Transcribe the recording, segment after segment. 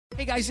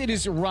Hey guys, it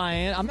is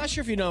Ryan. I'm not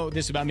sure if you know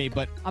this about me,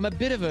 but I'm a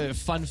bit of a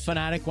fun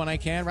fanatic when I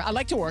can. I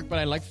like to work, but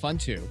I like fun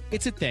too.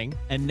 It's a thing.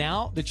 And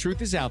now the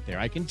truth is out there.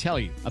 I can tell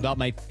you about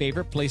my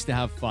favorite place to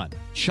have fun.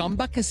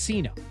 Chumba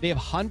Casino. They have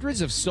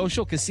hundreds of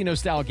social casino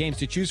style games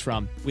to choose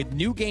from with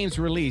new games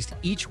released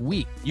each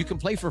week. You can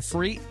play for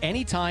free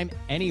anytime,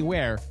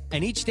 anywhere.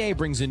 And each day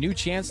brings a new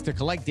chance to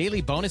collect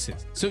daily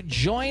bonuses. So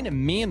join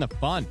me in the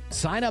fun.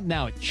 Sign up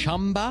now at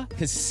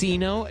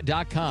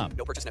ChumbaCasino.com.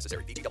 No purchase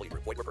necessary. VGW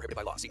Group. Void where prohibited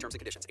by law. See terms and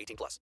conditions.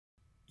 18+.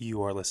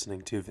 You are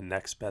listening to the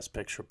Next Best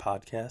Picture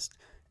podcast,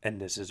 and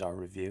this is our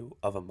review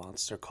of A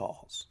Monster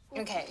Calls.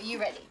 Okay, are you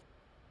ready?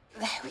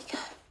 There we go.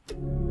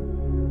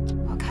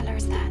 What color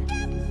is that?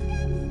 Brown.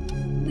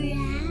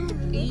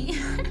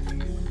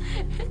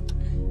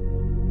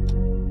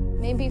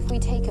 Maybe if we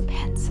take a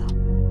pencil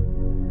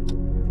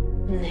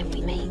and then we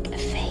make a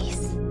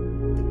face.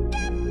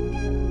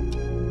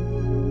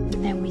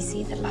 And then we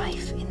see the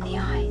life in the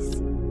eyes.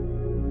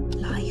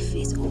 Life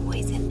is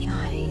always in the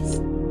eyes.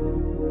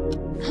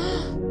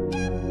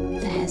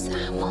 There's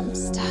our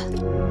monster.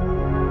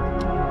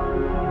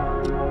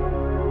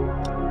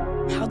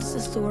 How does the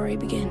story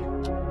begin?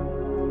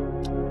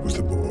 With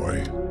a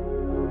boy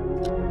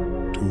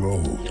too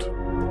old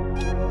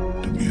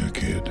to be a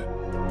kid.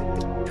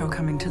 You're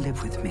coming to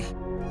live with me.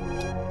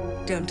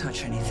 Don't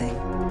touch anything.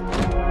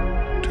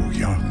 Too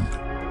young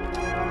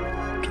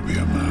to be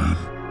a man.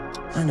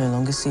 I no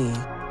longer see you.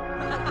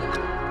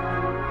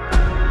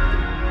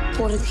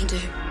 What did he do?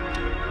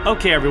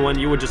 Okay, everyone,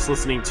 you were just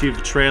listening to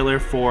the trailer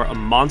for A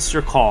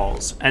Monster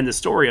Calls, and the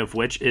story of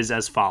which is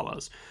as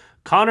follows.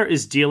 Connor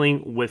is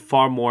dealing with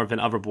far more than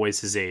other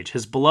boys his age.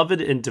 His beloved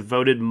and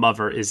devoted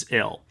mother is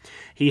ill.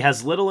 He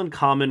has little in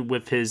common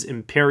with his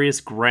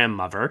imperious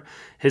grandmother.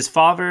 His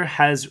father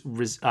has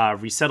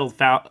resettled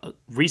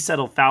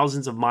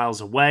thousands of miles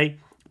away,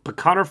 but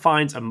Connor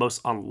finds a most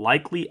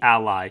unlikely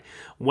ally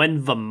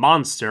when the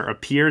monster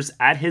appears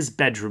at his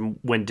bedroom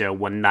window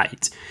one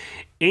night.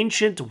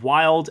 Ancient,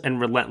 wild, and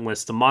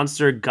relentless, the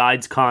monster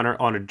guides Connor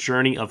on a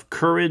journey of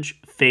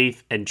courage,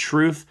 faith, and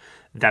truth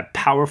that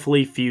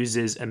powerfully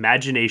fuses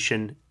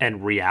imagination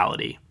and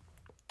reality.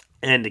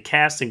 And the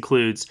cast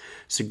includes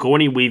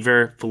Sigourney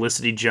Weaver,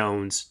 Felicity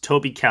Jones,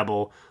 Toby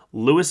Kebbell,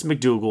 Lewis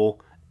McDougall,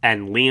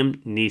 and Liam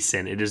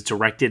Neeson. It is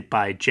directed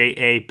by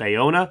J.A.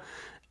 Bayona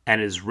and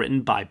is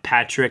written by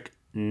Patrick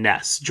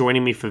Ness.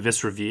 Joining me for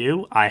this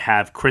review, I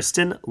have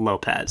Kristen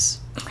Lopez.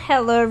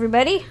 Hello,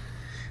 everybody.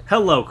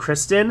 Hello,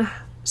 Kristen.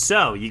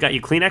 So, you got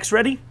your Kleenex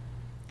ready?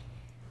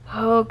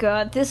 Oh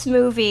god, this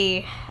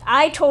movie.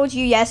 I told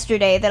you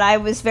yesterday that I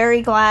was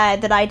very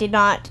glad that I did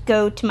not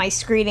go to my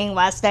screening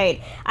last night.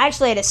 I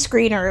actually had a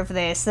screener of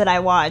this that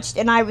I watched,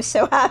 and I was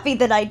so happy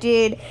that I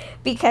did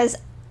because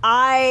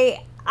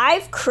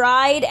I've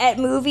cried at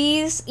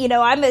movies. You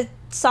know, I'm a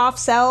soft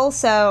sell,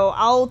 so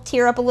I'll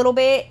tear up a little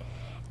bit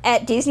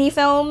at Disney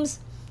films,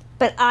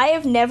 but I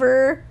have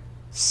never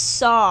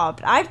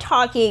sobbed. I'm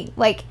talking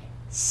like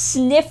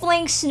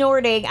sniffling,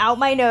 snorting out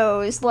my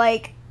nose,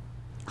 like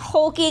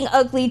hulking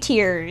ugly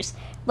tears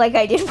like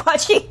I did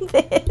watching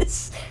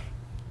this.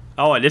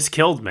 Oh, this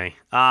killed me.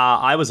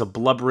 I was a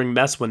blubbering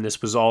mess when this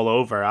was all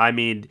over. I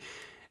mean,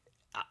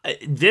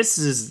 this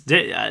is...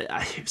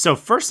 So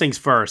first things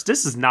first,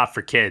 this is not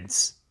for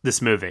kids,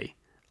 this movie.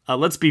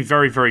 Let's be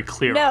very, very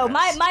clear. No, on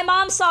this. my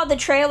mom saw the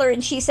trailer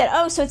and she said,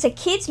 oh, so it's a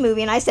kid's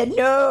movie. And I said,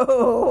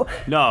 no.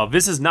 No,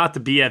 this is not the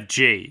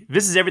BFG.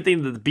 This is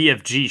everything that the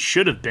BFG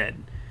should have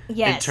been.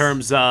 Yes. In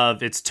terms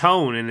of its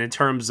tone and in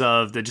terms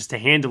of the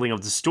handling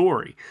of the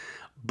story.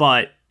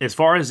 But as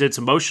far as its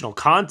emotional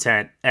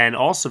content and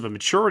also the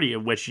maturity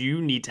of which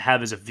you need to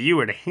have as a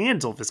viewer to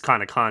handle this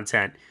kind of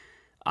content,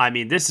 I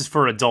mean, this is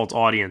for adult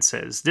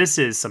audiences. This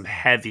is some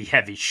heavy,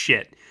 heavy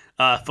shit,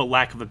 for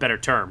lack of a better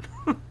term.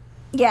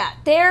 Yeah,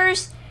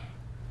 there's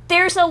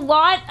a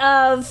lot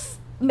of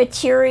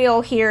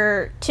material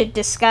here to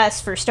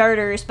discuss for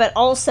starters, but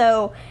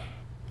also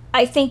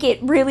I think it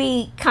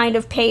really kind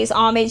of pays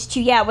homage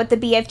to, what the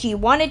BFG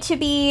wanted to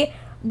be,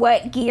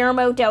 what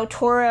Guillermo del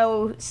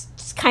Toro's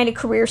kind of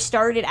career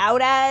started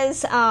out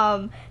as.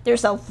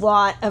 There's a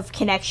lot of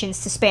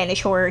connections to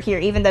Spanish horror here,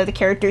 even though the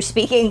characters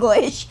speak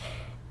English.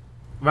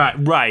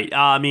 Right.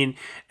 I mean,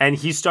 and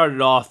he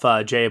started off,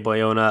 J.A.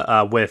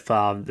 Bayona, with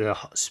the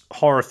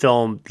horror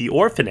film The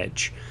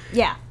Orphanage.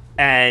 Yeah.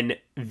 And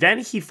then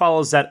he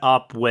follows that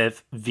up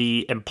with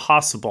The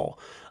Impossible.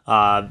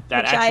 That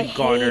Which actually I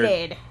garnered...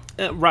 hated.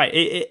 Right.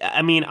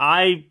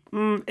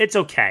 It's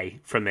okay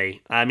for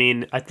me. I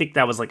mean, I think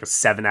that was like a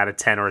 7 out of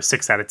 10 or a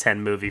 6 out of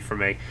 10 movie for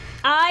me.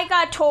 I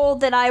got told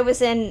that I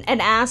was an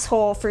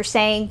asshole for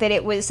saying that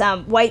it was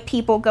white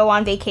people go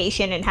on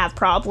vacation and have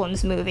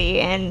problems movie,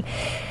 and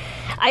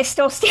I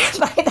still stand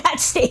by that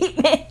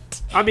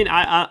statement. I mean,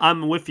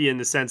 I'm with you in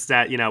the sense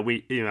that,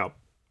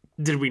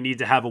 did we need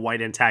to have a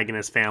white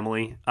antagonist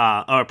family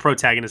or a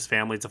protagonist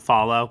family to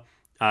follow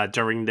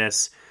during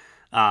this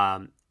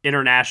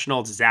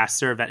international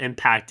disaster that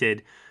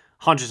impacted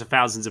hundreds of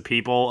thousands of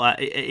people?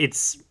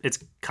 It's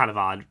kind of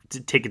odd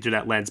to take it through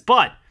that lens,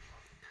 but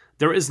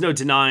there is no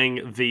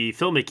denying the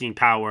filmmaking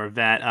power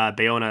that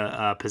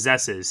Bayona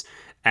possesses,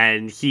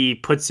 and he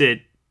puts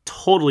it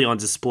totally on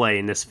display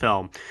in this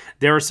film.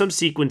 There are some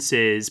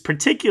sequences,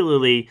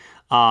 particularly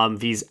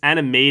these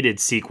animated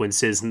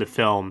sequences in the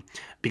film,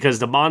 because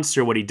the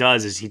monster, what he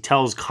does is he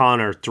tells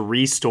Connor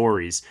 3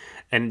 stories,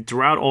 and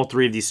throughout all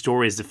 3 of these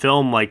stories, the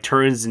film like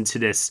turns into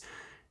this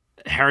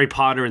Harry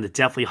Potter and the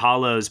Deathly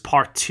Hallows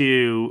Part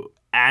 2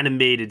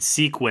 animated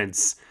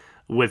sequence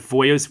with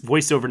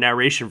voiceover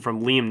narration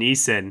from Liam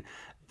Neeson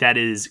that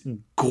is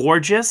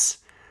gorgeous,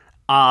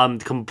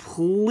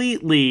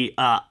 completely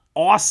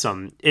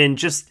awesome in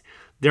just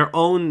their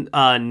own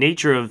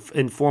nature of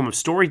and form of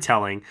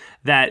storytelling,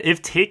 that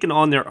if taken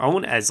on their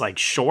own as like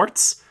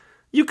shorts,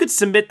 you could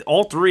submit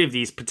all 3 of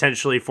these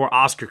potentially for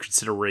Oscar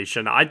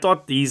consideration. I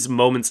thought these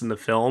moments in the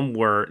film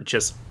were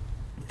just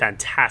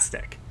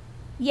fantastic.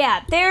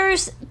 Yeah,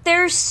 there's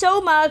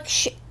so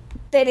much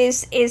that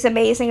is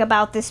amazing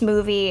about this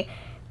movie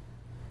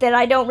that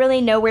I don't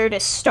really know where to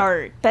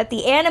start. But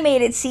the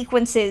animated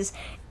sequences,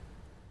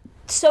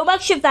 so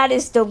much of that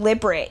is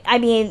deliberate. I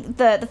mean,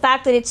 the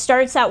fact that it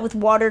starts out with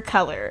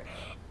watercolor,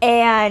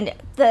 and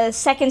the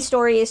second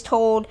story is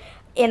told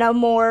in a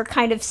more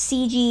kind of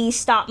CG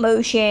stop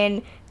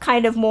motion,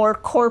 kind of more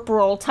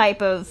corporal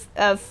type of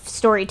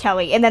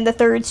storytelling, and then the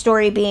third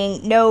story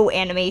being no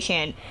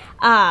animation.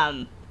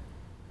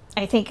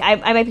 I think I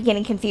might be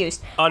getting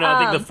confused. Oh no, I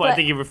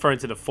think you're referring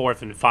to the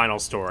 4th and final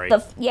story.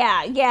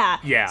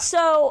 Yeah.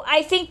 So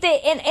I think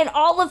that and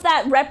all of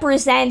that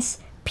represents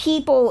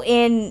people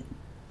in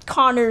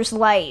Connor's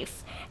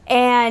life,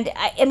 and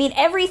I mean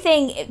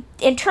everything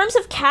in terms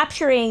of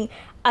capturing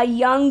a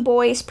young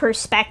boy's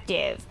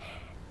perspective.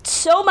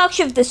 So much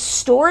of the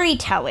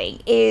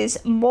storytelling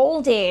is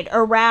molded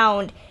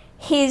around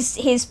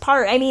his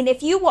part. I mean,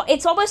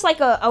 it's almost like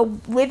a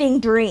living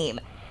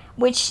dream,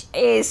 which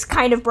is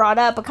kind of brought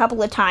up a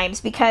couple of times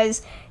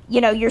because,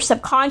 you know, your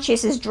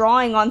subconscious is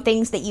drawing on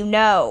things that you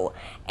know.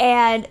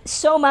 And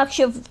so much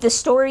of the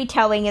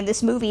storytelling in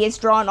this movie is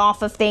drawn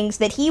off of things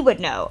that he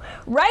would know.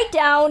 Right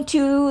down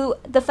to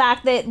the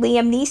fact that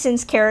Liam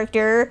Neeson's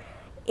character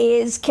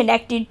is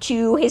connected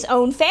to his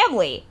own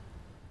family.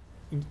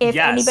 If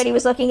anybody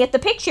was looking at the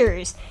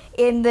pictures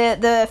in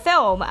the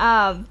film,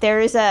 there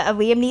is a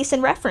Liam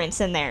Neeson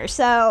reference in there.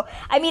 So,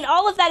 I mean,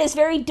 all of that is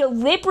very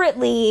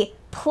deliberately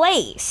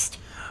placed.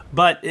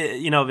 But,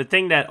 you know, the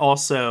thing that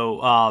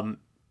also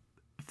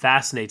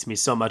fascinates me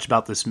so much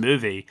about this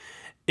movie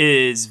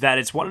is that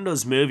it's one of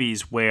those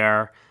movies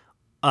where,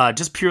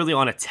 just purely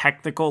on a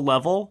technical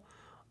level,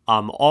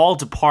 all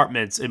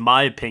departments, in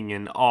my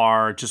opinion,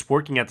 are just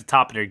working at the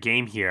top of their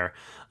game here.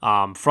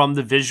 From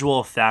the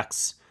visual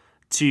effects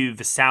to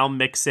the sound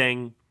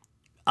mixing,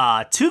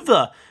 to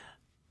the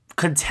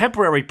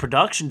contemporary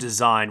production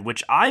design,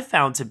 which I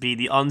found to be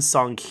the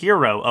unsung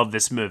hero of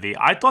this movie.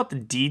 I thought the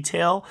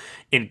detail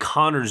in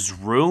Connor's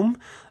room,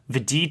 the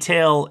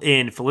detail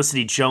in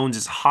Felicity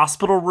Jones's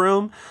hospital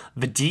room,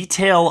 the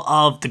detail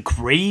of the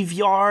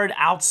graveyard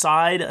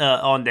outside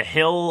on the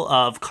hill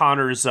of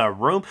Connor's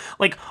room,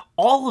 like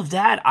all of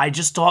that I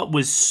just thought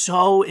was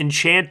so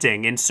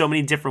enchanting in so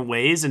many different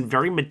ways and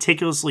very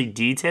meticulously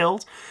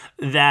detailed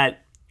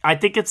that I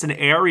think it's an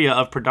area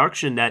of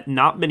production that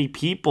not many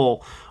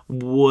people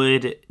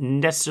would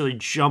necessarily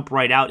jump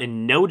right out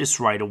and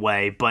notice right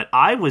away. But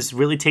I was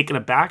really taken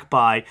aback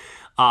by,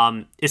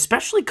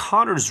 especially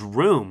Connor's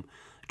room,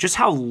 just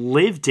how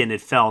lived in it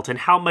felt and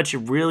how much it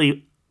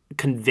really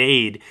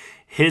conveyed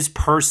his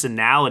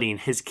personality and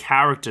his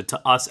character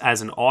to us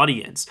as an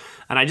audience.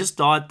 And I just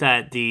thought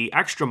that the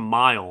extra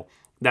mile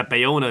that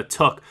Bayona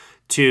took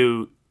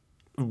to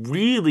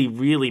really,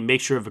 really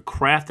make sure the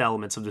craft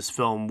elements of this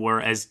film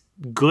were as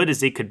good as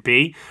they could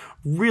be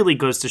really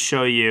goes to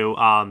show you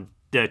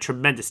the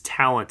tremendous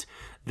talent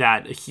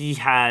that he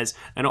has,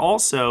 and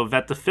also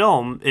that the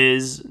film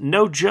is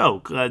no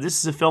joke. This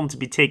is a film to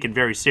be taken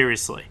very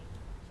seriously.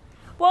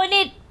 Well,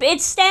 and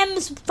it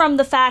stems from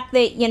the fact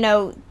that, you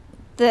know,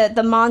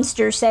 the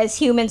monster says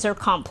humans are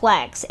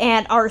complex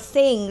and our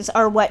things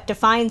are what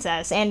defines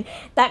us, and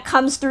that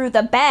comes through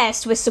the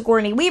best with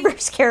Sigourney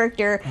Weaver's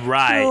character,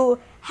 right, who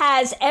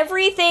has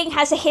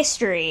a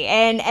history,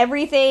 and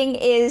everything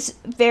is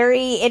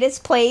very in its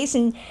place,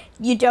 and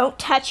you don't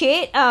touch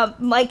it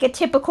like a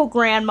typical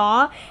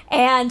grandma.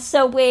 And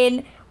so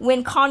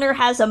when Connor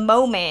has a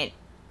moment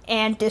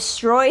and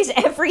destroys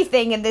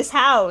everything in this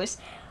house,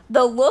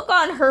 the look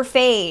on her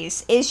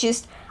face is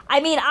just,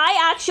 I mean,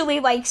 I actually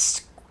like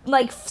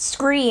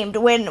screamed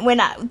when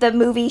the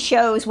movie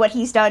shows what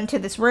he's done to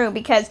this room,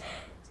 because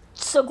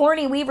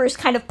Sigourney Weaver's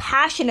kind of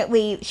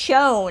passionately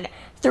shown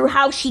through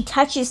how she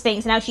touches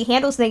things and how she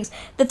handles things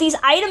that these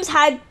items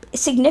had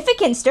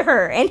significance to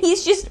her, and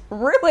he's just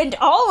ruined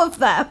all of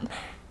them.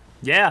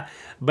 Yeah,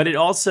 but it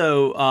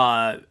also,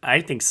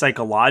 I think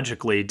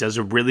psychologically does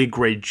a really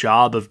great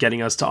job of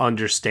getting us to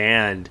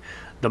understand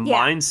the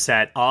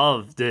mindset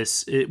of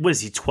this. Was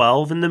he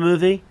 12 in the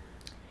movie?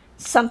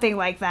 Something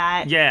like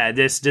that. Yeah,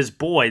 this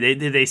boy,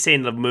 they say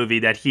in the movie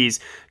that he's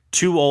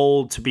too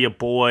old to be a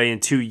boy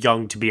and too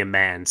young to be a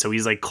man. So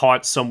he's like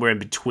caught somewhere in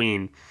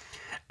between.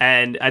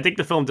 And I think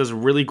the film does a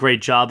really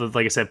great job of,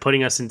 like I said,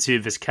 putting us into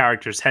this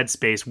character's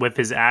headspace with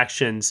his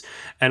actions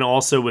and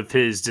also with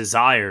his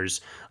desires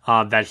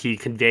that he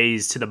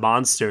conveys to the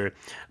monster.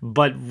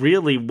 But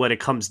really what it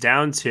comes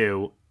down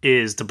to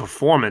is the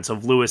performance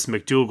of Lewis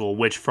McDougall,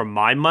 which for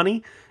my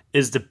money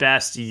is the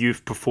best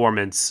youth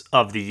performance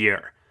of the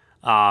year.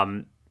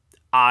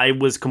 I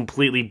was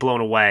completely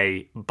blown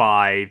away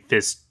by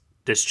this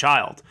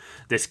child,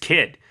 this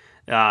kid,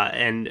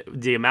 and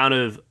the amount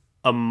of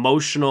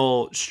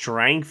emotional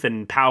strength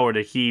and power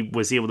that he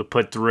was able to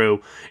put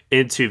through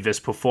into this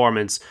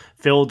performance,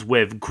 filled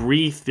with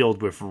grief,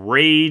 filled with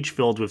rage,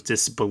 filled with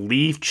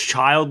disbelief,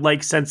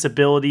 childlike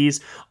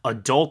sensibilities,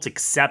 adult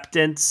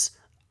acceptance.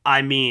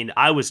 I mean,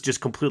 I was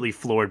just completely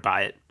floored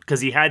by it because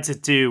he had to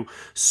do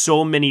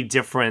so many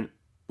different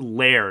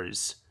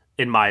layers,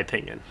 in my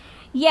opinion.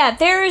 Yeah,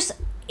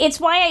 it's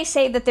why I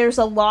say that there's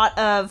a lot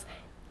of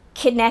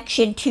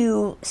connection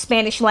to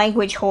Spanish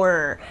language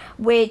horror,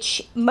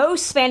 which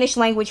most Spanish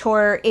language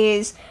horror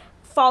is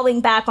falling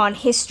back on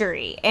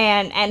history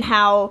and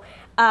how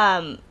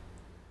Latin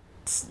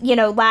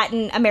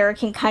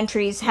American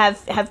countries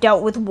have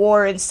dealt with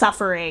war and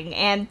suffering,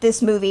 and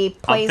this movie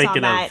plays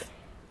on that.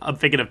 I'm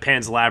thinking of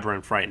Pan's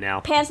Labyrinth right now.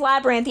 Pan's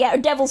Labyrinth, yeah, or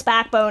Devil's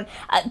Backbone.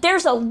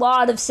 There's a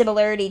lot of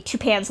similarity to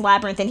Pan's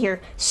Labyrinth in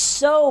here.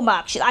 So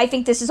much. I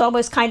think this is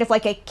almost kind of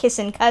like a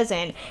kissing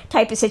cousin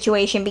type of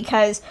situation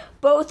because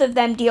both of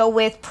them deal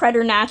with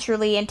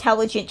preternaturally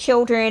intelligent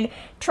children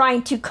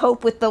trying to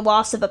cope with the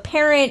loss of a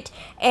parent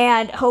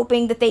and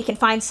hoping that they can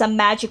find some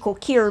magical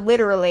cure,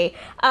 literally.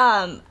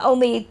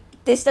 Only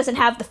this doesn't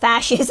have the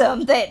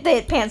fascism that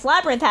Pan's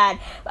Labyrinth had.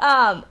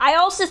 I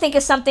also think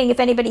of something, if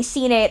anybody's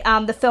seen it,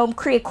 the film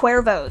Cría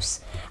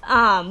Cuervos,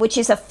 which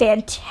is a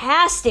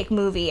fantastic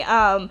movie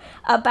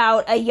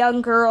about a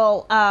young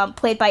girl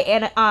played by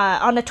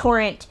Anna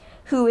Torrent,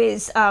 who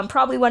is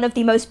probably one of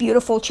the most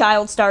beautiful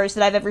child stars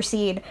that I've ever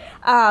seen,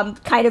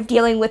 kind of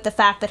dealing with the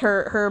fact that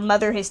her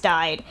mother has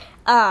died,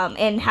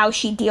 and how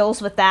she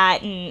deals with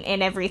that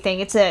and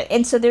everything.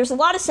 And so there's a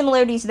lot of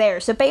similarities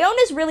there. So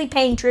Bayona's really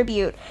paying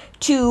tribute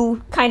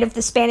to kind of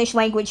the Spanish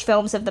language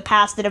films of the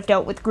past that have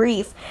dealt with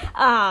grief.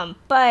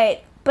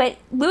 But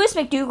Lewis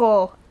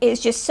McDougall is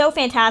just so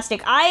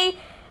fantastic. I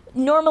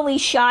normally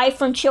shy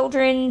from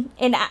children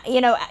and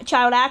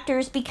child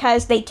actors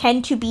because they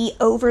tend to be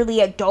overly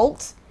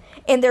adult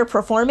in their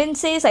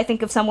performances. I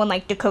think of someone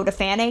like Dakota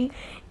Fanning.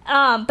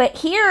 But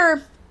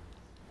here,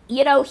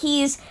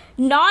 he's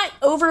not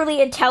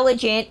overly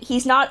intelligent.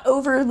 He's not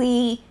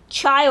overly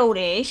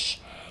childish.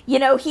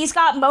 He's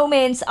got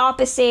moments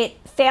opposite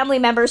family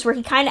members where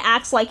he kind of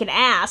acts like an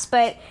ass,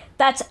 but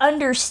that's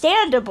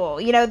understandable.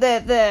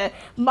 The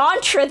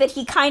mantra that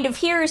he kind of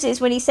hears is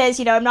when he says,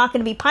 I'm not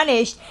going to be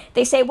punished,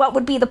 they say, what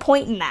would be the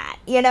point in that?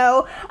 And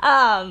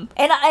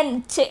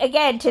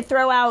to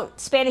throw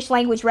out Spanish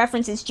language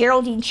references,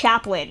 Geraldine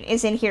Chaplin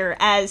is in here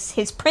as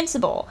his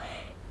principal.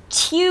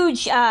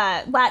 Huge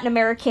Latin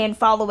American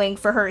following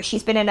for her.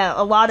 She's been in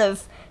a lot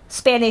of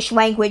Spanish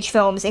language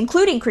films,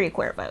 including Cría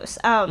Cuervos.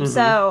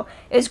 So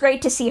it was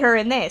great to see her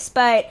in this.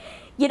 But,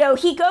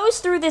 he goes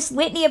through this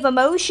litany of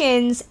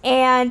emotions,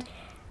 and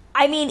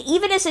I mean,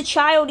 even as a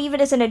child, even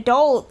as an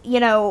adult,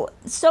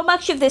 so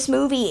much of this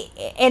movie,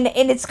 and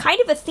it's kind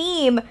of a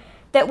theme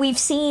that we've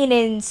seen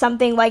in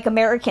something like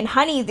American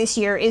Honey this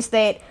year, is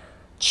that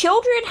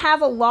children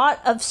have a lot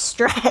of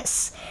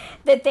stress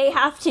that they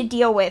have to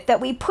deal with,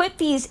 that we put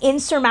these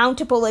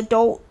insurmountable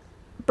adult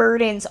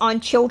burdens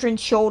on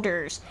children's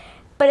shoulders.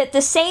 But at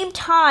the same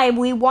time,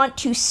 we want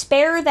to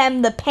spare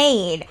them the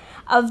pain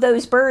of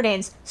those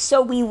burdens,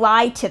 so we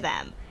lie to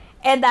them.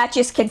 And that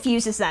just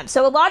confuses them.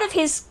 So a lot of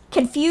his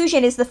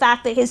confusion is the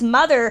fact that his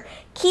mother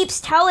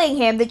keeps telling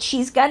him that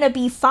she's gonna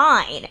be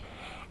fine.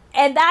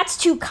 And that's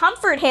to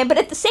comfort him, but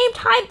at the same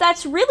time,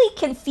 that's really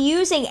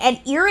confusing and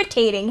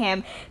irritating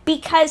him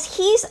because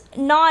he's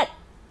not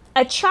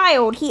a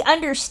child. He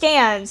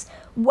understands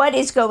what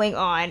is going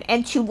on,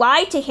 and to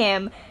lie to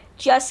him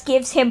just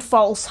gives him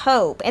false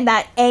hope, and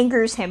that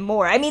angers him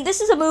more. I mean,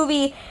 this is a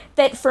movie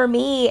that, for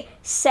me,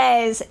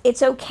 says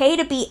it's okay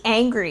to be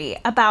angry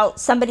about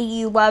somebody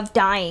you love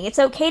dying. It's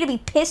okay to be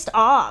pissed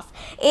off.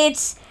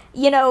 It's,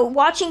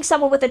 watching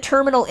someone with a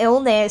terminal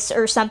illness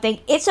or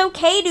something, it's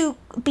okay to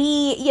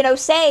be,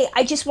 say,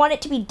 I just want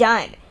it to be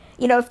done.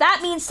 If that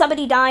means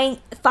somebody dying,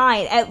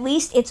 fine. At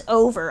least it's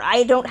over.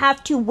 I don't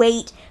have to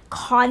wait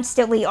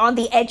constantly on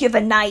the edge of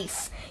a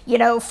knife,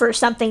 for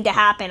something to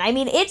happen. I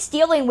mean, it's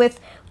dealing with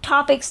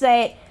topics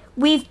that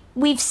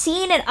we've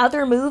seen in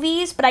other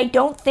movies, but I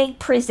don't think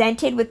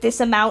presented with this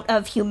amount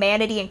of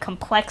humanity and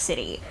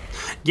complexity.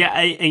 Yeah,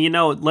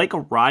 and like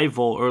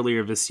Arrival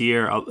earlier this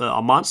year,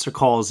 A Monster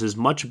Calls is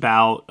much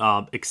about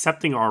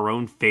accepting our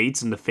own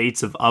fates and the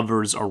fates of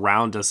others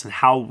around us and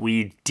how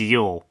we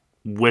deal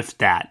with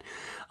that.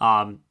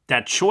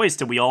 That choice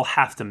that we all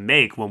have to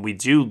make when we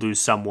do lose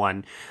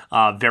someone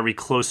very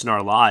close in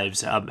our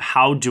lives.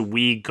 How do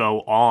we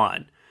go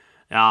on,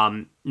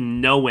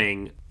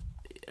 knowing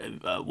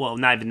well,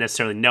 not even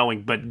necessarily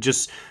knowing, but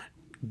just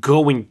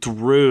going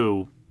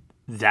through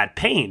that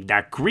pain,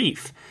 that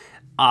grief.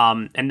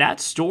 And that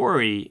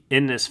story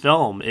in this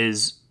film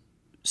is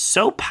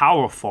so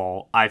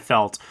powerful, I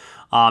felt,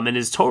 and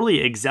is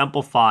totally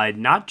exemplified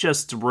not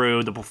just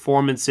through the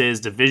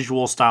performances, the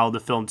visual style of the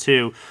film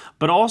too,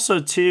 but also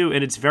too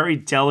in its very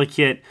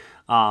delicate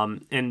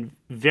and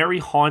very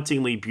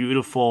hauntingly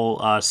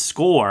beautiful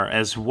score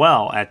as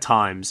well at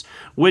times,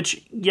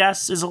 which,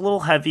 yes, is a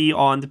little heavy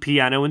on the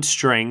piano and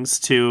strings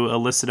to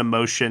elicit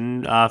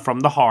emotion from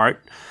the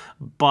heart,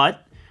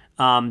 but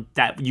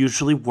that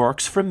usually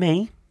works for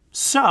me.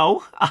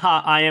 So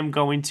I am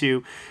going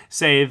to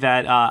say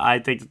that I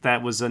think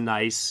that was a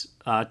nice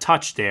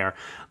touch there.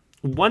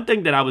 One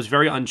thing that I was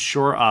very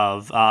unsure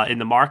of in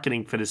the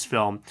marketing for this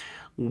film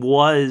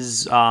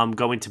was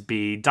going to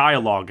be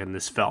dialogue in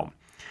this film.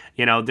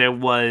 You know, there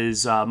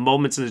was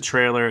moments in the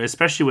trailer,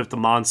 especially with the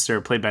monster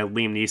played by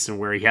Liam Neeson,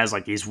 where he has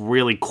like these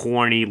really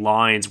corny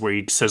lines where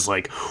he says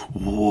like,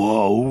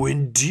 "Whoa,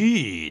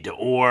 indeed,"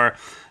 or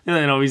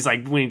he's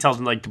like, when he tells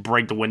him like to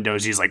break the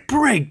windows, he's like,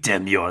 "Break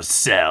them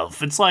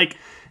yourself." It's like,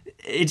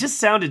 it just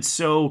sounded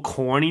so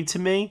corny to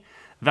me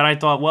that I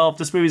thought, well, if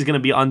this movie is going to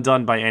be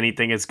undone by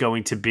anything, it's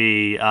going to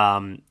be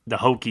the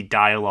hokey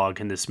dialogue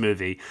in this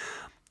movie.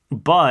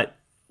 But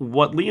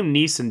what Liam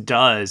Neeson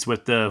does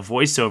with the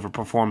voiceover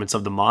performance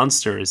of the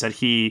monster is that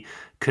he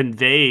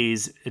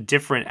conveys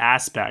different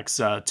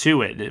aspects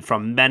to it,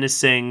 from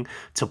menacing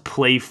to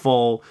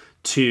playful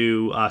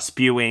to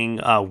spewing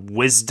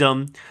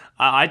wisdom.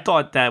 I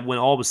thought that when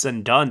all was said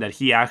and done, that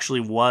he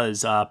actually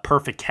was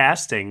perfect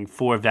casting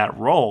for that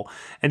role.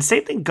 And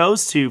same thing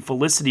goes to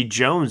Felicity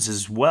Jones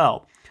as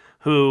well,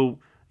 who,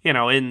 you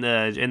know, in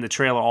the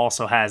trailer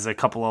also has a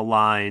couple of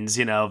lines,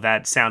 you know,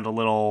 that sound a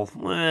little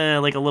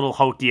like a little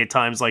hokey at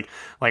times, like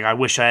 "I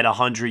wish I had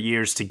 100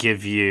 years to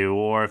give you,"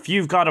 or "If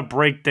you've got to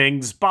break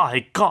things,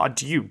 by God,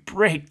 do you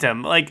break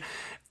them?" Like,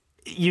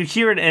 you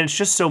hear it and it's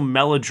just so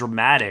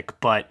melodramatic.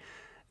 But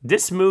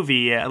this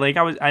movie,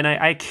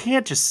 I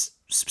can't just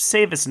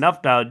say this enough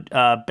about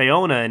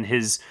Bayona and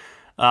his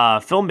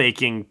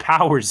filmmaking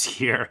powers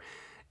here.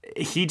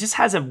 He just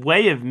has a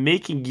way of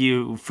making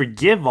you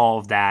forgive all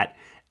of that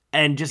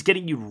and just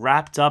getting you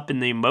wrapped up in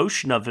the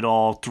emotion of it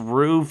all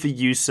through the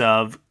use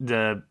of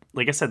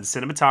like I said, the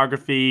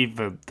cinematography,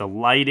 the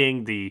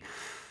lighting,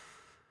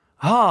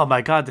 oh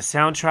my God, the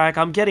soundtrack.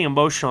 I'm getting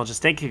emotional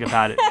just thinking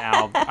about it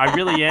now. I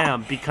really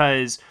am,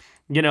 because,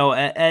 you know,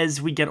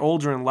 as we get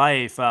older in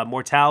life,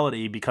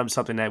 mortality becomes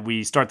something that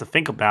we start to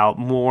think about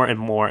more and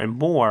more and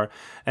more.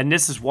 And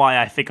this is why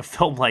I think a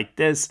film like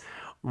this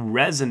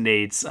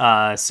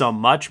resonates so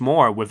much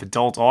more with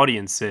adult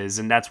audiences,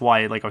 and that's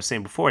why, like I was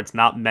saying before, it's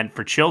not meant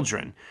for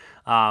children.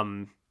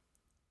 Oh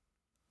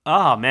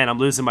man, I'm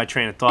losing my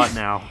train of thought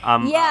now.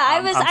 I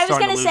was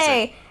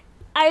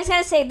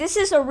gonna say this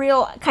is a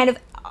real kind of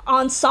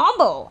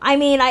ensemble. I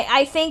mean,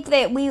 I think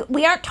that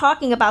we aren't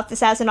talking about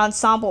this as an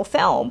ensemble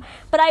film,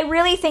 but I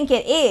really think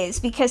it is,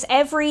 because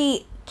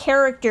every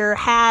character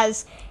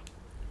has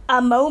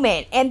a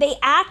moment and they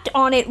act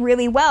on it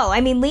really well.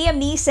 I mean,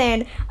 Liam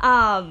Neeson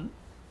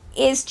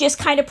is just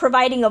kind of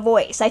providing a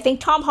voice. I think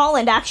Tom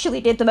Holland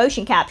actually did the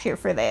motion capture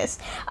for this.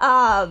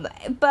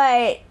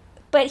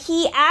 But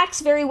he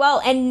acts very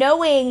well, and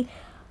knowing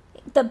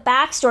the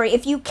backstory,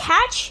 if you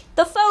catch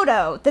the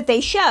photo that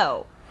they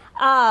show,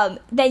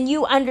 then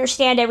you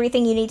understand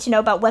everything you need to know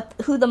about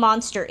who the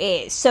monster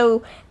is.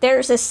 So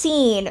there's a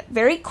scene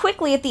very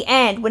quickly at the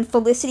end when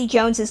Felicity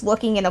Jones is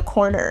looking in a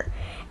corner,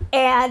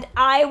 and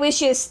I was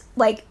just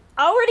like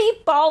already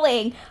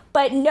bawling,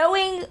 but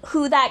knowing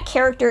who that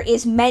character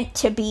is meant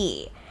to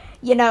be,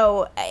 you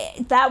know,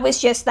 that was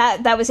just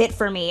that was it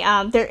for me.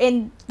 They're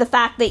in the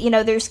fact that, you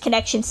know, there's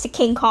connections to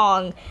King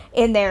Kong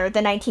in there, the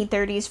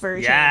 1930s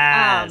version.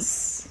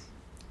 Yes.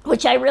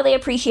 Which I really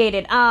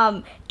appreciated.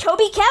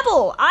 Toby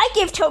Kebbell. I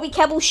give Toby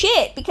Kebbell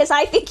shit because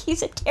I think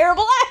he's a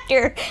terrible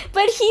actor,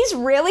 but he's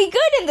really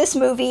good in this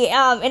movie,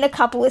 in a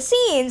couple of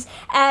scenes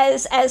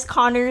as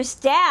Connor's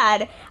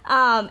dad.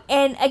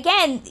 And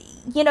again,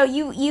 you know,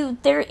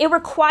 it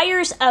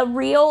requires a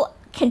real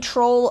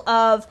control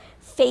of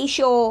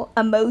facial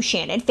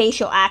emotion and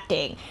facial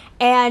acting.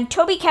 And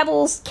Toby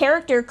Kebbell's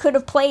character could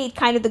have played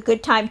kind of the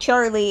good time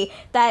Charlie,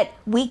 that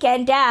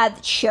weekend dad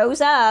that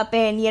shows up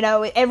and, you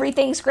know,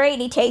 everything's great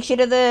and he takes you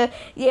to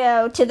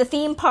the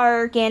theme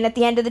park, and at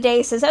the end of the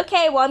day says,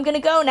 "Okay, well, I'm gonna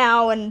go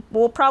now and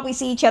we'll probably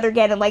see each other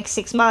again in like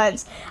 6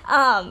 months."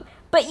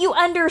 But you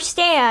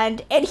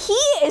understand, and he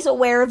is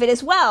aware of it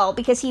as well,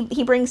 because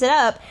he brings it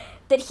up,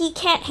 that he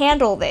can't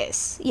handle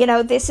this. You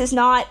know, this is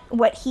not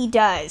what he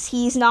does.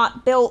 He's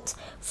not built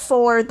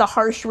for the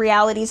harsh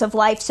realities of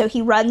life, so he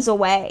runs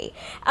away.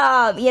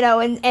 You know,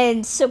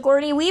 and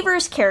Sigourney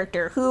Weaver's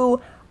character,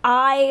 who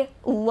I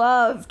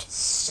loved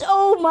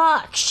so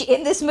much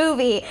in this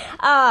movie.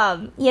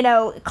 You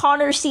know,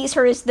 Connor sees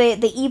her as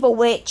the evil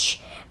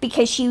witch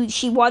because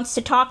she wants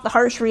to talk the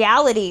harsh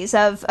realities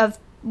of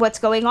what's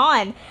going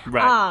on.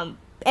 Right.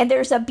 And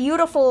there's a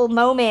beautiful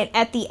moment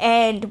at the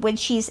end when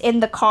she's in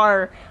the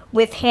car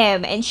with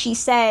him and she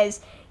says,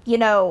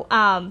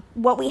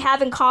 what we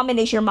have in common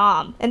is your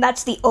mom, and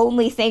that's the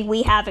only thing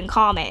we have in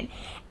common.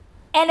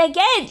 And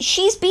again,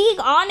 she's being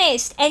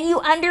honest, and you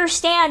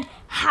understand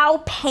how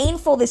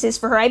painful this is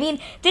for her. I mean,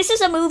 this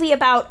is a movie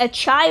about a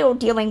child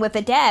dealing with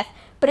a death,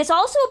 but it's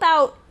also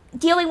about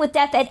dealing with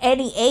death at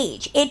any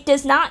age. It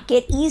does not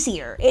get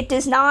easier.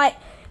 There's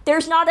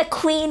not a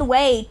clean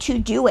way to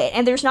do it,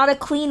 and there's not a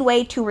clean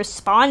way to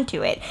respond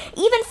to it.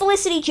 Even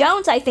Felicity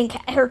Jones, I think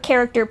her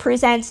character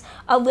presents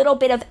a little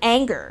bit of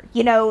anger.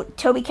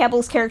 Toby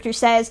Kebbell's character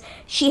says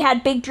she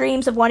had big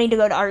dreams of wanting to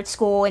go to art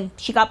school, and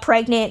she got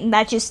pregnant, and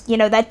that just,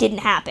 that didn't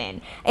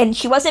happen. And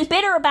she wasn't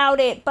bitter about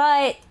it,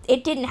 but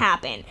it didn't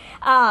happen.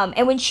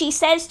 And when she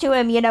says to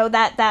him,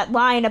 that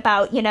line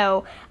about,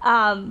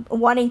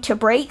 wanting to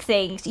break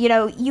things,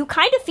 you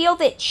kind of feel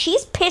that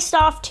she's pissed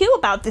off too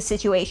about the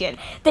situation,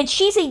 that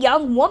she's a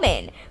young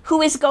woman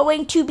who is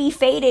going to be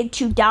fated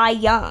to die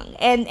young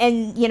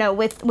and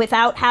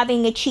without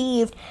having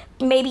achieved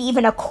maybe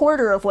even a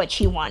quarter of what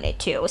she wanted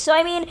to. So,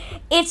 I mean,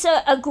 it's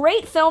a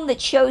great film that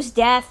shows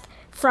death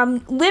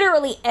from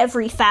literally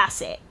every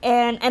facet.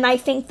 And I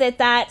think that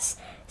that's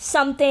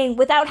something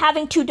without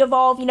having to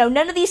devolve, none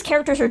of these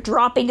characters are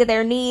dropping to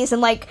their knees and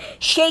like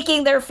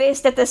shaking their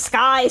fist at the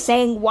sky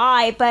saying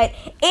why, but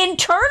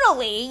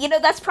internally,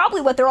 that's probably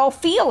what they're all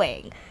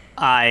feeling.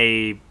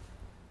 I'm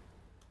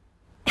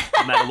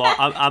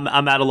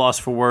at a loss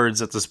for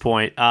words at this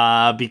point,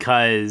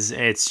 because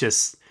it's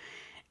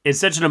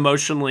such an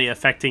emotionally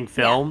affecting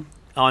film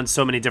on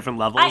so many different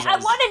levels. I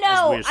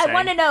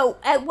want to know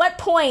at what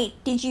point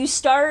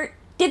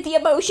did the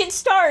emotion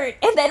start,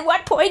 and then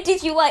what point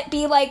did you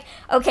be like,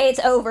 okay, it's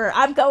over,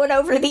 I'm going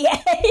over the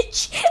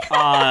edge?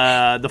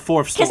 The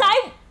fourth story.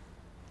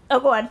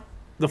 Go on.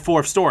 The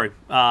fourth story,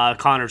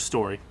 Connor's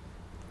story,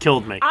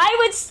 killed me.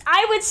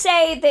 I would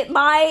say that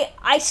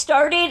I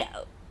started,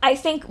 I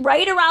think,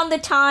 right around the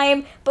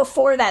time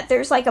before that.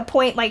 There's like a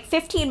point, like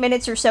 15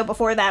 minutes or so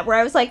before that, where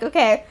I was like,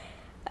 okay,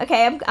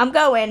 I'm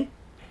going,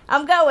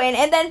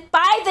 and then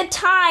by the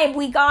time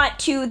we got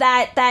to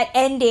that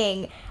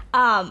ending,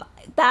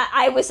 that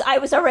I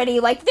was already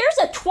like, there's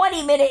a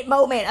 20-minute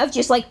moment of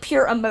just like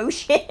pure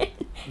emotion.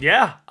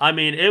 Yeah, I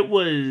mean, it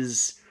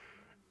was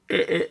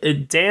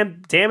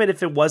damn it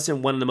if it wasn't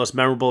one of the most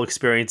memorable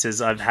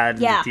experiences I've had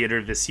in the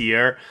theater this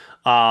year.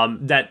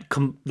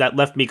 That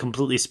left me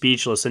completely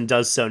speechless and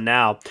does so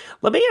now.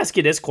 Let me ask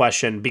you this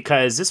question,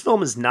 because this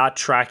film is not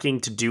tracking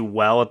to do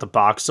well at the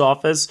box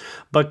office,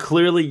 but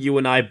clearly you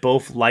and I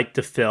both like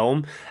the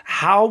film.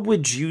 How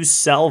would you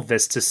sell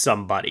this to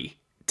somebody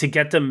to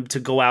get them to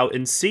go out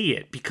and see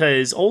it?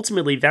 Because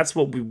ultimately that's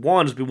what we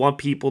want, is we want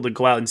people to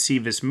go out and see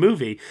this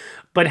movie.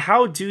 But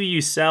how do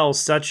you sell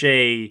such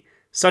an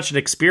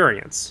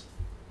experience?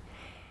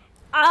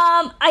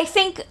 I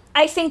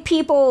think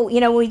people,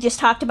 we just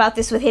talked about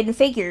this with Hidden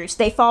Figures,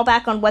 they fall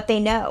back on what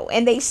they know,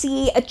 and they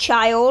see a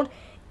child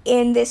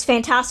in this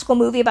fantastical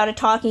movie about a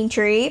talking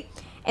tree,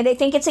 and they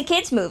think it's a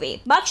kid's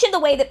movie, much in the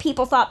way that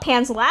people thought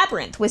Pan's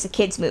Labyrinth was a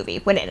kid's movie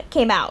when it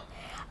came out.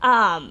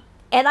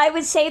 And I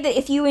would say that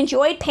if you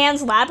enjoyed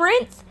Pan's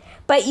Labyrinth,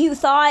 but you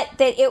thought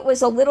that it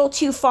was a little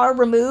too far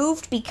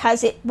removed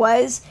because it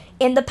was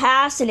in the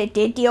past and it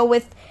did deal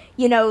with,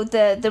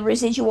 the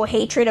residual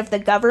hatred of the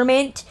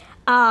government,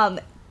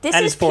 this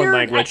and is foreign pure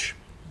language.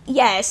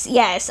 Yes.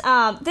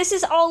 This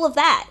is all of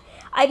that.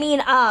 I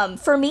mean,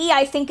 for me,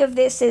 I think of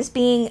this as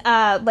being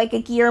like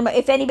a Guillermo.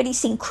 If anybody's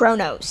seen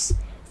Cronos,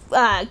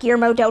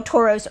 Guillermo del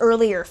Toro's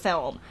earlier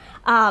film,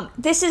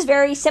 this is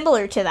very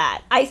similar to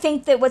that. I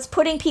think that what's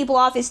putting people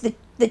off is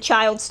the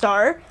child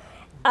star,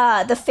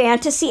 the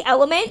fantasy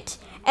element,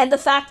 and the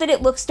fact that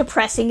it looks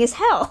depressing as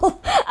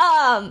hell.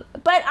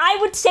 But I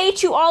would say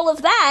to all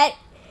of that,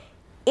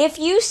 if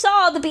you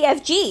saw the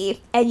BFG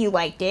and you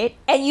liked it,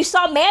 and you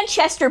saw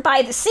Manchester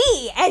by the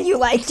Sea and you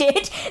liked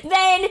it,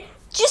 then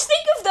just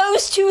think of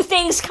those two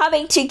things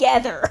coming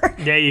together.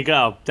 There you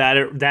go.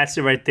 That's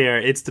it right there.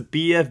 It's the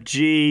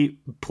BFG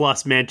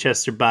plus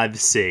Manchester by the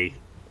Sea.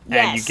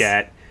 Yes. And you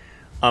get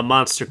a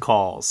Monster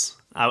Calls.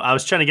 I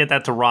was trying to get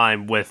that to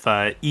rhyme with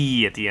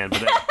E at the end, but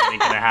that ain't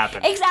going to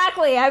happen.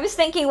 Exactly. I was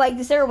thinking, like,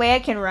 is there a way I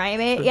can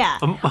rhyme it? Yeah.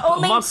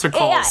 Monster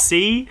Calls,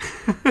 see?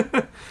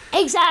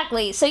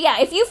 Exactly. So, yeah,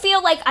 if you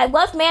feel like I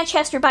love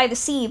Manchester by the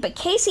Sea, but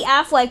Casey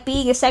Affleck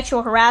being a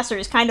sexual harasser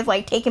is kind of,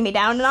 like, taking me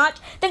down a notch,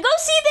 then go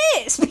see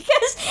this,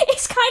 because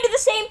it's kind of the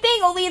same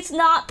thing, only it's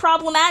not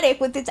problematic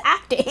with its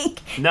acting.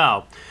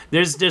 No.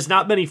 There's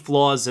not many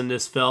flaws in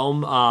this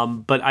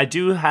film, but I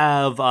do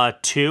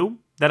have two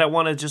that I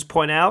want to just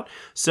point out.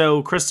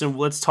 So, Kristen,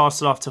 let's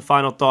toss it off to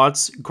final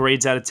thoughts,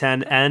 grades out of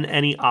 10, and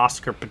any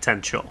Oscar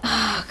potential.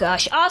 Oh,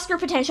 gosh. Oscar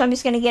potential, I'm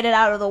just going to get it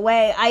out of the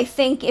way. I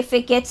think if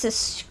it gets a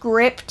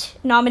script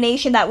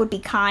nomination, that would be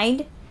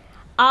kind.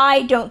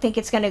 I don't think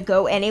it's going to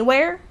go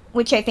anywhere,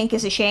 which I think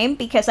is a shame,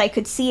 because I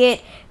could see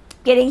it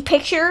getting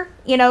picture,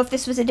 if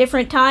this was a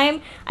different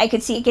time. I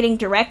could see it getting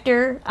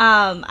director.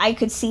 I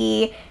could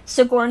see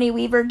Sigourney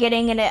Weaver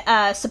getting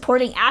a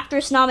supporting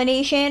actress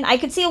nomination. I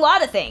could see a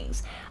lot of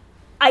things.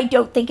 I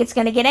don't think it's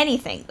going to get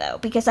anything, though,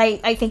 because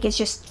I think it's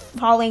just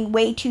falling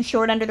way too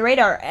short under the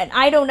radar. And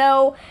I don't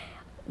know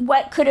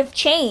what could have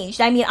changed.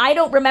 I mean, I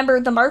don't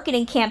remember the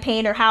marketing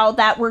campaign or how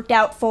that worked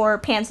out for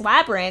Pan's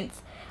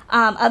Labyrinth,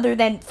 other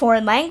than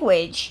foreign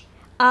language.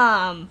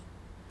 But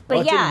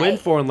well, it didn't win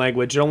foreign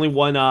language. It only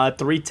won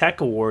 3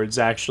 tech awards,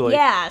 actually.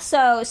 Yeah,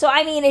 so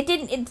I mean, it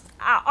didn't.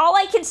 All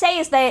I can say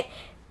is that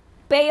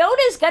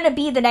Bayona's going to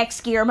be the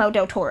next Guillermo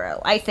del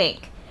Toro, I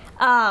think.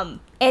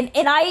 And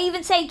I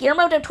even say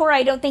Guillermo del Toro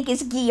I don't think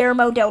is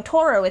Guillermo del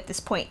Toro at this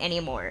point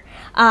anymore.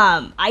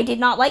 I did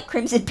not like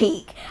Crimson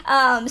Peak.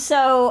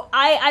 So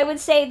I would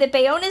say that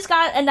Bayona's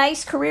got a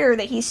nice career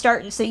that he's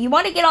starting, so you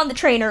want to get on the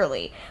train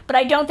early. But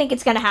I don't think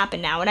it's going to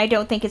happen now, and I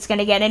don't think it's going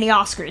to get any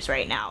Oscars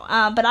right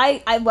now. But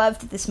I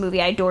loved this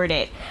movie. I adored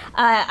it.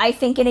 I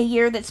think in a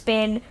year that's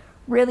been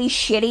really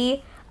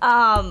shitty,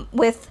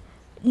 with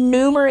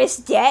numerous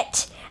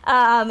debt,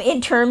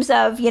 in terms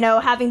of,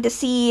 having to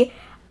see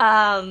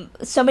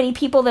so many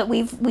people that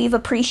we've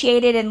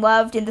appreciated and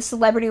loved in the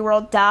celebrity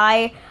world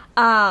die.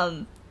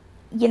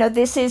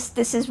 This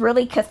is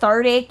really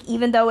cathartic,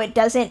 even though it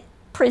doesn't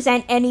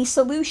present any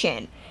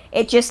solution.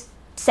 It just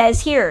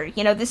says here,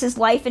 this is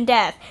life and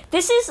death.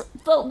 This is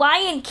the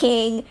Lion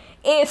King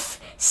if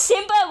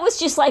Simba was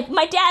just like,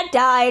 my dad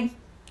died,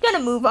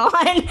 gonna move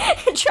on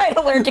and try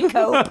to learn to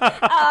cope.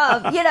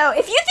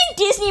 If you think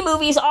Disney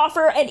movies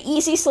offer an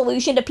easy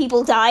solution to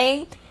people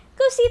dying,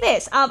 go see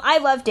this. I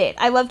loved it.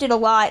 I loved it a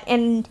lot.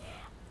 And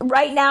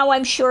right now,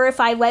 I'm sure if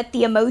I let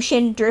the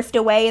emotion drift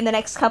away in the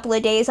next couple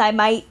of days, I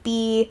might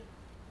be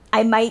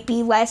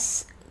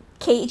less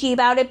cagey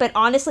about it. But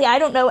honestly, I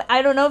don't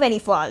know of any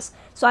flaws.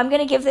 So I'm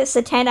gonna give this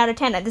a 10 out of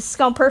 10. This is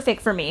going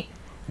perfect for me.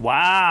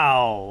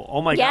 Wow.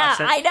 Oh my gosh.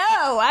 Yeah, I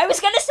know. I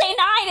was gonna say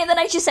 9, and then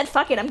I just said,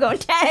 fuck it, I'm going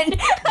 10.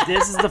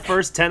 This is the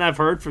first 10 I've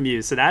heard from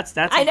you. So that's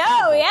I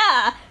know,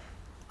 yeah.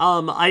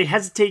 I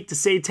hesitate to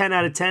say 10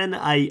 out of 10.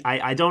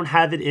 I don't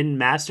have it in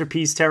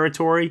masterpiece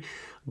territory,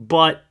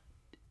 but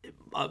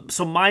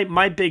so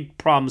my big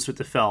problems with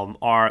the film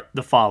are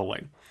the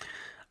following.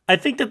 I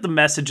think that the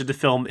message of the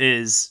film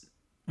is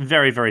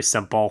very, very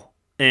simple,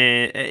 when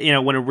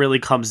it really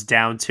comes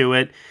down to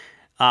it.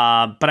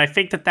 But I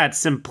think that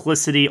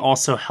simplicity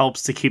also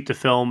helps to keep the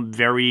film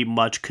very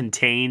much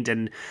contained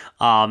and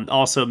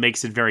also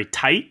makes it very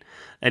tight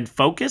and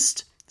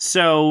focused.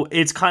 So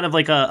it's kind of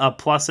like a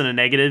plus and a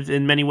negative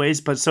in many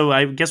ways. But so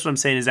I guess what I'm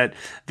saying is that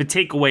the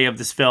takeaway of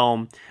this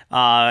film,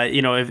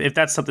 if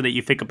that's something that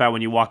you think about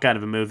when you walk out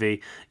of a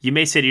movie, you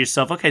may say to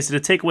yourself, okay, so the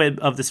takeaway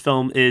of this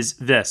film is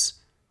this,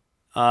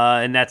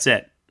 and that's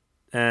it.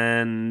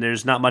 And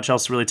there's not much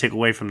else to really take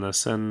away from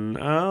this. And,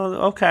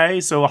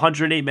 okay, so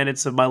 108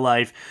 minutes of my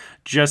life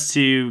just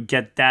to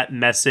get that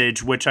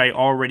message, which I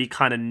already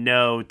kind of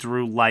know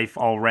through life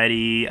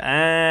already.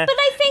 But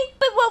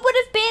what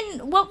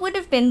would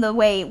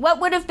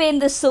have been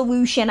the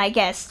solution, I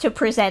guess, to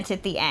present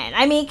at the end?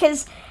 I mean,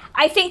 because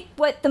I think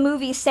what the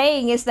movie's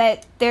saying is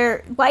that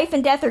their life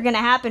and death are going to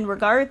happen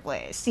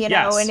regardless,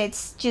 Yes. And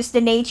it's just the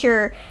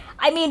nature.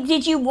 I mean,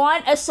 did you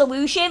want a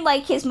solution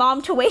like his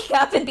mom to wake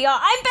up and be all,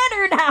 I'm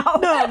better now?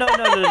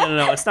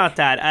 No. It's not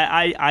that.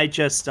 I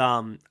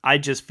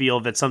just feel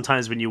that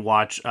sometimes when you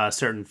watch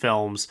certain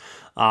films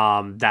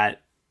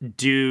that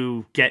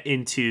do get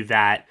into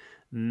that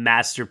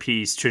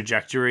masterpiece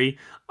trajectory,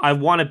 I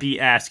want to be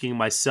asking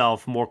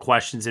myself more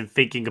questions and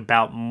thinking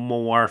about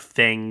more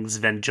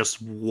things than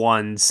just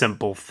one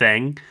simple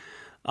thing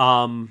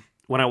when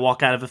I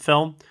walk out of a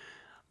film.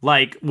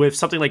 Like with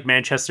something like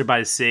Manchester by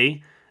the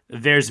Sea,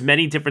 there's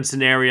many different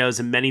scenarios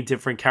and many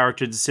different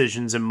character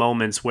decisions and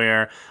moments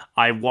where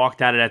I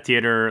walked out of that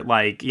theater,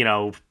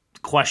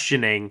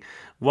 questioning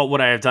what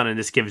would I have done in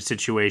this given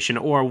situation,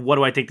 or what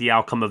do I think the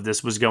outcome of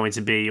this was going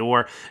to be,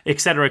 or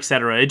et cetera, et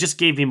cetera. It just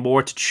gave me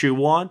more to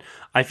chew on.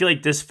 I feel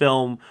like this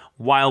film,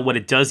 while what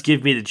it does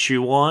give me to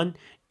chew on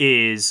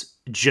is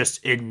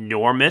just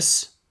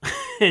enormous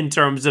in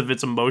terms of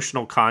its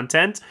emotional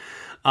content,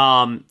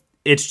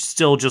 it's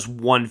still just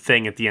one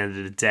thing at the end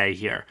of the day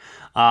here.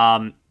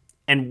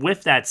 And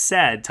with that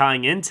said,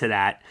 tying into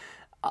that,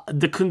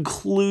 the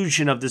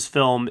conclusion of this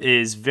film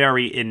is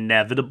very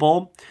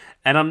inevitable.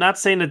 And I'm not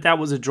saying that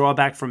was a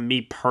drawback from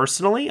me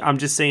personally. I'm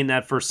just saying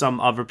that for some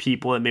other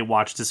people that may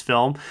watch this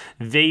film,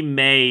 they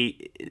may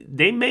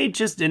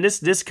just, and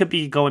this could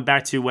be going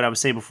back to what I was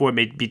saying before,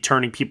 may be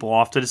turning people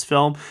off to this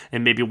film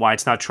and maybe why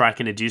it's not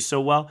tracking to do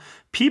so well.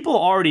 People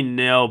already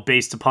know,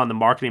 based upon the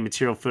marketing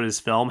material for this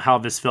film, how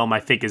this film,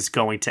 I think, is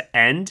going to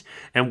end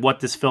and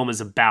what this film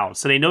is about.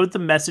 So they know that the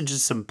message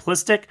is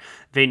simplistic.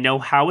 They know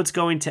how it's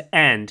going to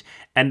end.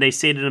 And they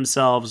say to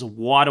themselves,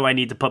 why do I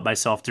need to put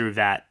myself through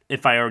that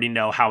if I already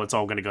know how it's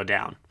all going to go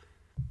down?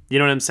 You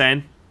know what I'm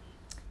saying?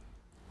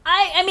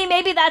 I mean,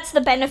 maybe that's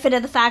the benefit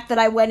of the fact that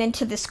I went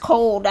into this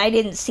cold. I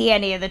didn't see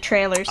any of the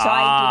trailers, so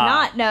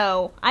I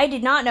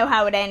did not know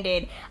how it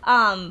ended.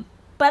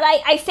 But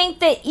I think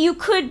that you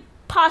could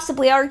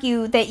possibly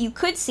argue that you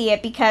could see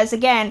it because,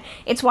 again,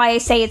 it's why I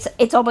say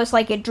it's almost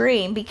like a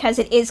dream, because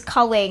it is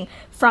culling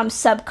from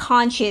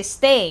subconscious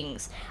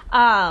things.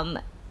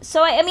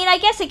 So, I mean, I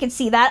guess I could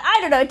see that.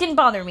 I don't know. It didn't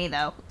bother me,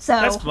 though. So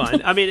That's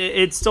fun. I mean,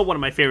 it's still one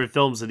of my favorite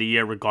films of the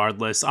year,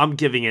 regardless. I'm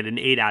giving it an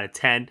 8 out of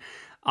 10.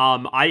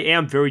 I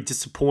am very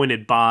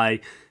disappointed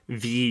by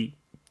the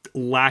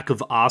lack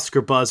of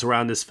Oscar buzz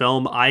around this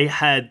film. I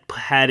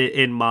had it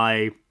in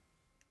my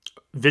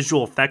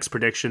visual effects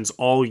predictions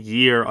all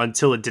year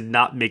until it did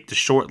not make the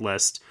short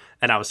list,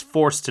 and I was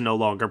forced to no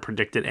longer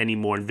predict it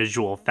anymore in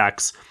visual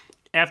effects.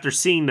 After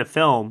seeing the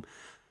film,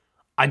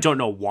 I don't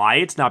know why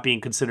it's not being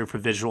considered for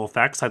visual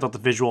effects. I thought the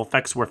visual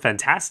effects were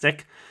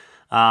fantastic.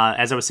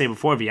 As I was saying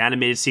before, the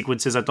animated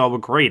sequences I thought were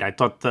great. I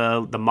thought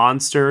the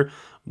monster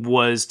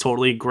was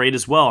totally great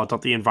as well. I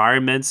thought the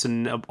environments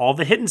and all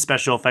the hidden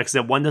special effects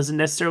that one doesn't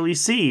necessarily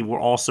see were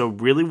also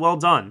really well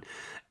done.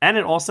 And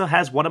it also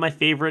has one of my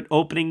favorite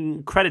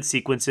opening credit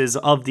sequences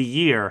of the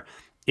year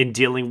in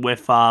dealing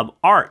with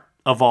art,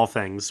 of all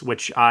things,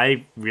 which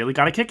I really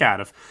got a kick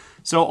out of.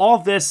 So all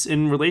of this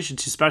in relation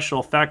to special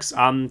effects,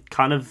 I'm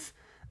kind of,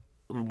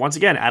 once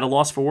again, at a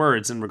loss for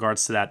words in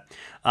regards to that.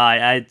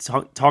 I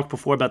talked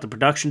before about the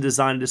production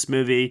design of this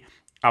movie.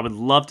 I would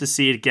love to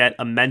see it get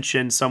a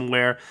mention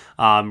somewhere.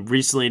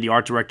 Recently, the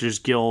Art Directors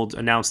Guild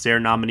announced their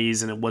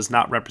nominees, and it was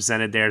not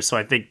represented there. So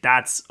I think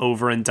that's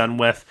over and done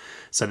with.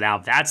 So now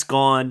that's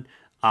gone.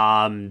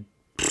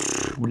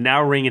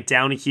 Narrowing it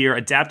down here,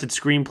 adapted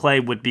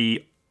screenplay would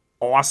be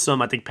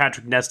awesome. I think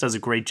Patrick Ness does a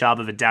great job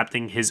of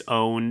adapting his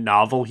own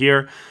novel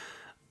here.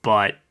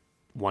 But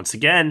once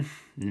again,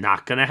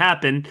 not going to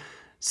happen.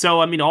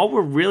 So, I mean, all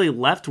we're really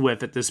left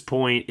with at this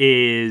point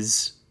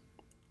is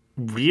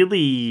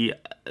really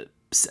a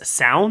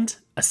sound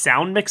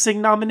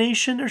mixing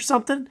nomination or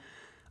something.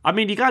 I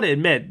mean, you got to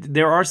admit,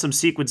 there are some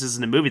sequences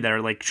in the movie that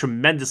are like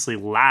tremendously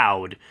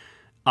loud.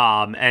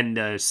 And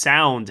the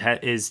sound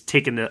is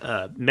taken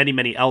many,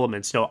 many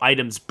elements,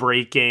 items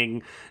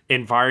breaking,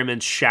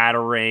 environments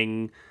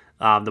shattering,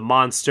 the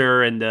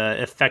monster and the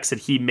effects that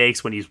he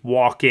makes when he's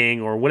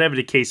walking or whatever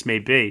the case may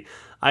be.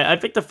 I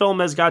think the film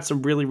has got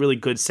some really, really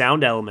good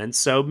sound elements,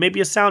 so maybe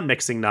a sound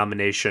mixing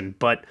nomination,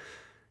 but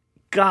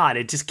God,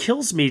 it just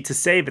kills me to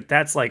say that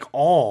that's like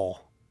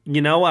all.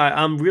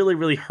 I'm really,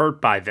 really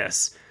hurt by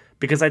this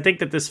because I think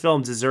that this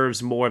film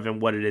deserves more than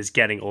what it is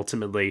getting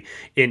ultimately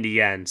in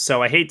the end.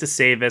 So I hate to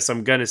say this,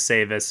 I'm going to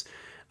say this.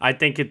 I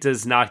think it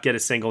does not get a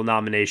single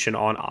nomination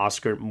on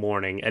Oscar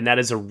morning, and that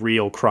is a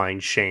real crying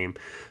shame.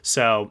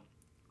 So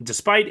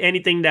despite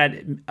anything that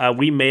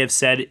we may have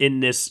said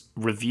in this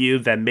review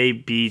that may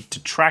be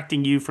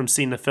detracting you from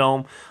seeing the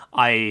film,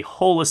 I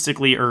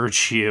holistically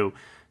urge you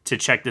to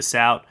check this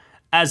out,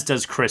 as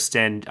does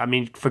Kristen. I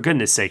mean, for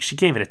goodness sake, she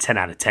gave it a 10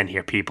 out of 10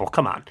 here, people.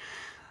 Come on.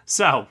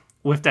 So,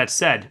 with that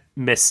said,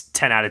 Miss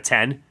 10 out of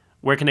 10,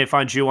 where can they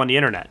find you on the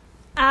internet?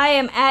 I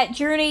am at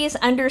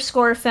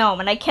Journeys_film,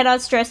 and I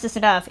cannot stress this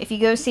enough. If you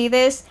go see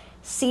this,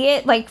 see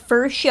it like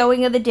first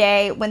showing of the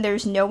day when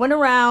there's no one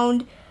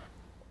around.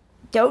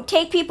 Don't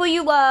take people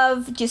you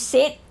love. Just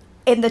sit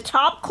in the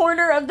top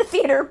corner of the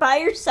theater by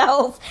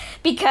yourself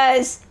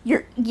because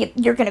you're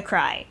gonna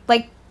cry.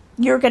 Like,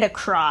 you're gonna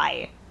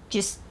cry.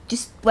 Just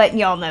letting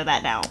y'all know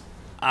that now.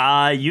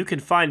 You can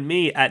find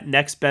me at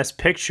Next Best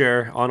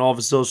Picture on all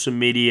the social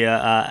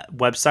media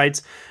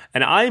websites.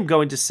 And I am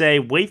going to say,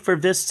 wait for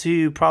this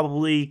to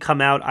probably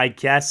come out, I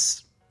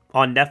guess,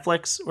 on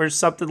Netflix or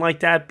something like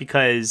that,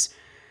 because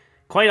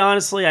quite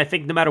honestly, I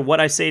think no matter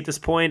what I say at this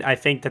point, I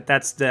think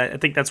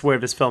that's where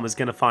this film is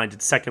going to find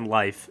its second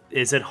life,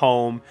 is at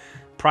home,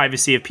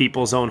 privacy of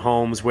people's own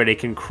homes where they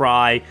can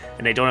cry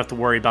and they don't have to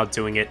worry about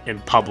doing it in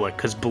public.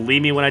 Because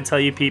believe me when I tell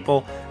you,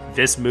 people,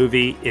 this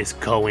movie is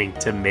going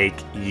to make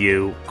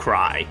you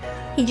cry.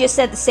 He just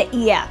said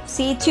yeah.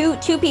 See,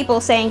 two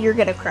people saying you're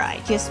gonna cry.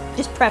 Just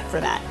prep for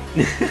that.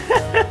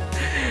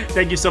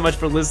 Thank you so much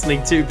for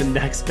listening to the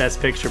Next Best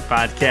Picture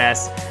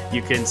podcast.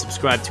 You can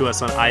subscribe to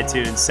us on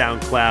iTunes,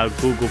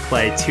 SoundCloud, Google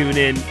Play,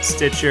 TuneIn,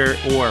 Stitcher,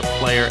 or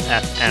Player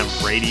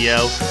FM Radio.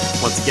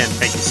 Once again,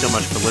 thank you so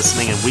much for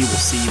listening, and we will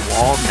see you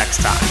all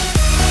next time.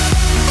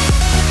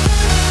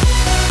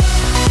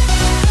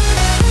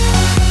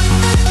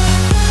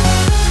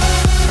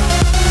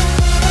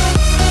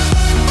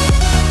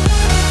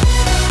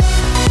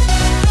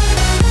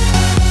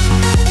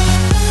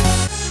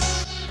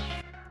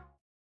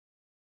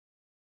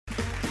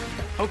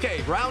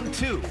 Okay, round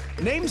two.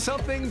 Name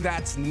something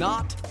that's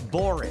not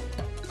boring.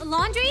 A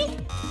laundry?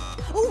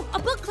 Ooh, a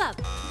book club.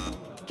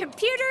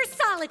 Computer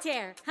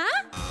solitaire,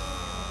 huh?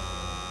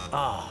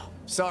 Ah, oh,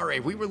 sorry,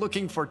 we were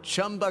looking for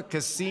Chumba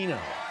Casino.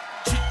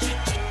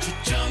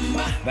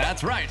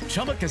 That's right,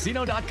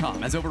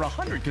 ChumbaCasino.com has over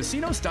 100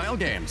 casino-style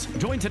games.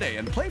 Join today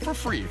and play for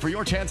free for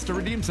your chance to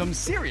redeem some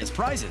serious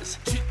prizes.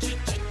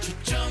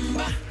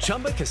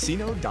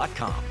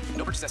 ChumbaCasino.com.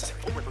 No purchase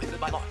necessary. Void where prohibited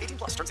by law. 18+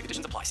 terms and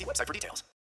conditions apply. See website for details.